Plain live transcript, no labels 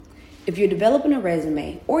If you're developing a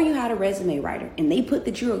resume or you had a resume writer and they put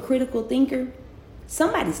that you're a critical thinker,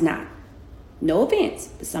 somebody's not. No offense,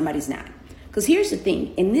 but somebody's not. Because here's the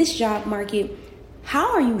thing, in this job market,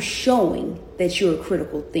 how are you showing that you're a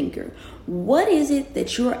critical thinker? What is it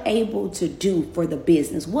that you're able to do for the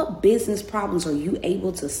business? What business problems are you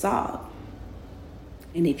able to solve?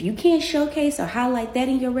 And if you can't showcase or highlight that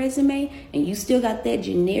in your resume and you still got that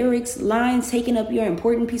generics line taking up your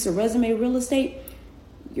important piece of resume real estate,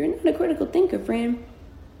 you're not a critical thinker, friend.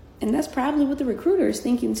 And that's probably what the recruiter is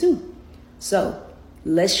thinking too. So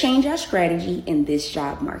let's change our strategy in this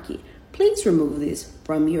job market. Please remove this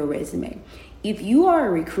from your resume. If you are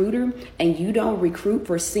a recruiter and you don't recruit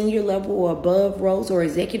for senior level or above roles or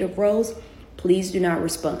executive roles, please do not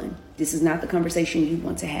respond. This is not the conversation you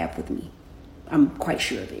want to have with me. I'm quite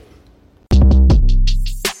sure of it.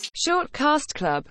 Shortcast Club.